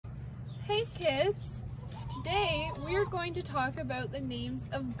Hey kids! Today we're going to talk about the names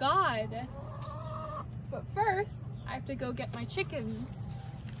of God. But first, I have to go get my chickens.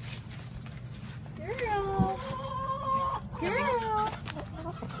 Girls! Girls!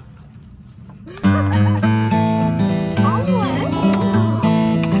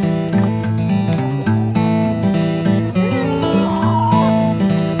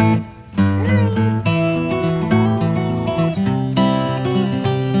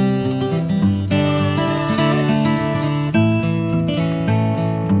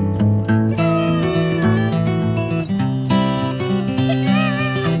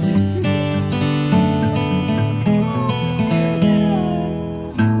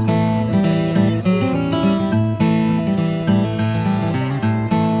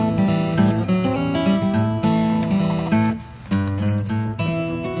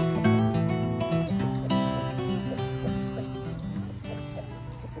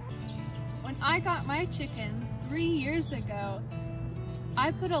 I got my chickens 3 years ago.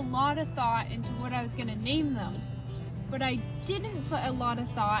 I put a lot of thought into what I was going to name them, but I didn't put a lot of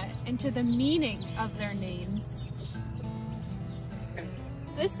thought into the meaning of their names.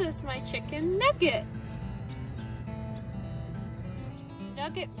 This is my chicken Nugget.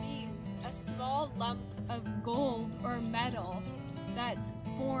 Nugget means a small lump of gold or metal that's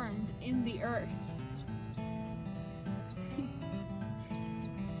formed in the earth.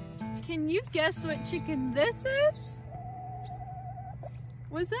 Can you guess what chicken this is?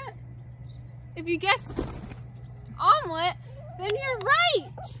 What's that? If you guess omelet, then you're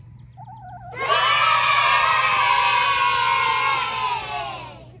right!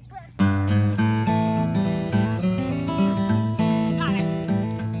 Got it.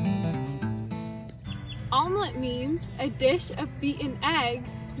 Omelet means a dish of beaten eggs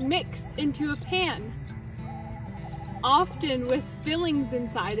mixed into a pan, often with fillings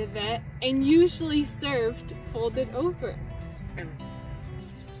inside of it, and usually served folded over.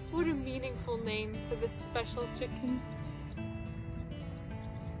 What a meaningful name for this special chicken.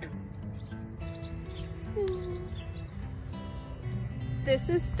 This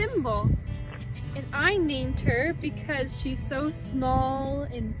is Thimble, and I named her because she's so small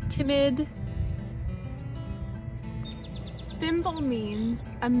and timid. Thimble means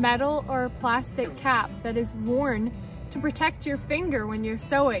a metal or a plastic cap that is worn to protect your finger when you're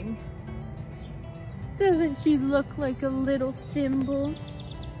sewing. Doesn't she look like a little thimble?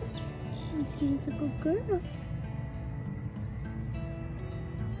 She's a good girl.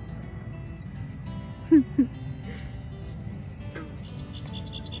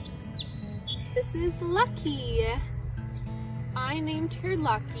 This is Lucky. I named her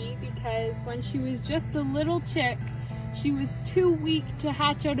Lucky because when she was just a little chick, she was too weak to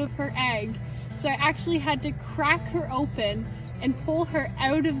hatch out of her egg. So I actually had to crack her open and pull her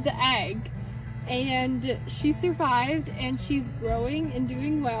out of the egg. And she survived, and she's growing and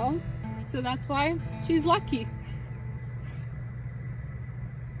doing well. So that's why she's Lucky.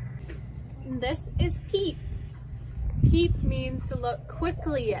 And this is Peep. Peep means to look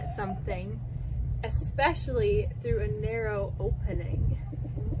quickly at something, especially through a narrow opening.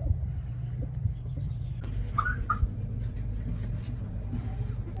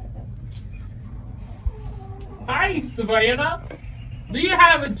 Hi, Savannah. Do you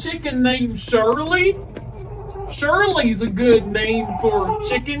have a chicken named Shirley? Shirley's a good name for a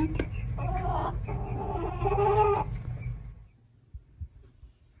chicken.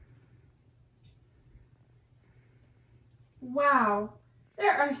 Wow,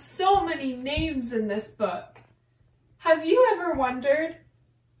 there are so many names in this book. Have you ever wondered,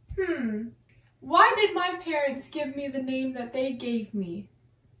 why did my parents give me the name that they gave me?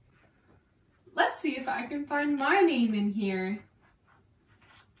 Let's see if I can find my name in here.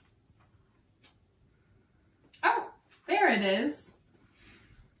 Oh, there it is.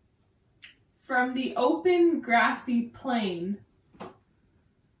 From the open grassy plain. How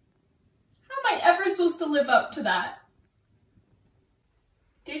am I ever supposed to live up to that?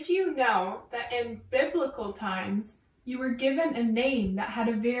 Did you know that in biblical times, you were given a name that had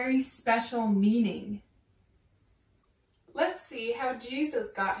a very special meaning? Let's see how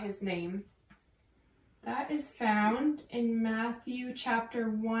Jesus got his name. That is found in Matthew chapter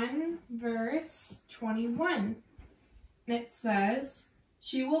 1, verse 21. And it says,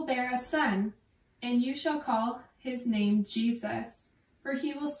 "She will bear a son, and you shall call his name Jesus, for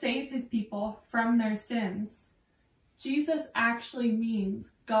he will save his people from their sins." Jesus actually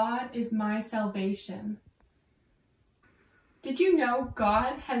means God is my salvation. Did you know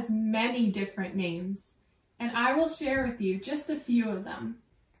God has many different names? And I will share with you just a few of them.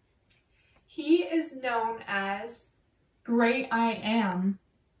 He is known as Great I Am.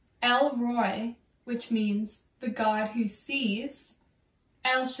 El Roy, which means the God who sees,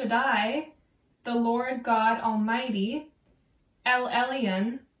 El Shaddai, the Lord God Almighty, El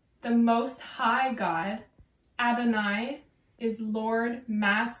Elyon, the Most High God, Adonai is Lord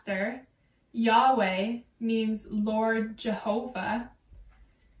Master, Yahweh means Lord Jehovah,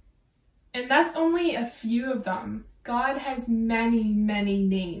 and that's only a few of them. God has many, many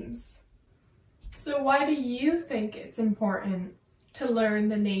names. So why do you think it's important to learn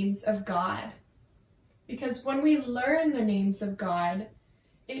the names of God? Because when we learn the names of God,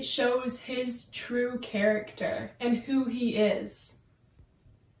 it shows His true character and who He is.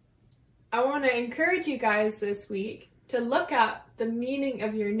 I want to encourage you guys this week to look up the meaning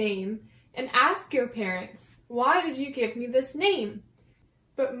of your name and ask your parents, why did you give me this name?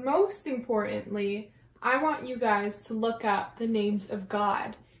 But most importantly, I want you guys to look up the names of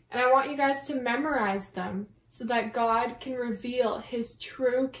God, and I want you guys to memorize them so that God can reveal His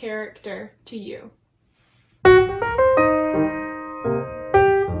true character to you.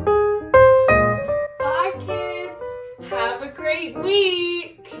 Bye, kids! Have a great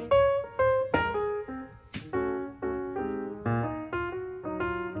week!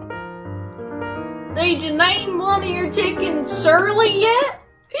 Did you name one of your chickens Shirley yet?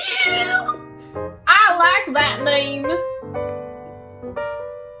 Ew! I like that name.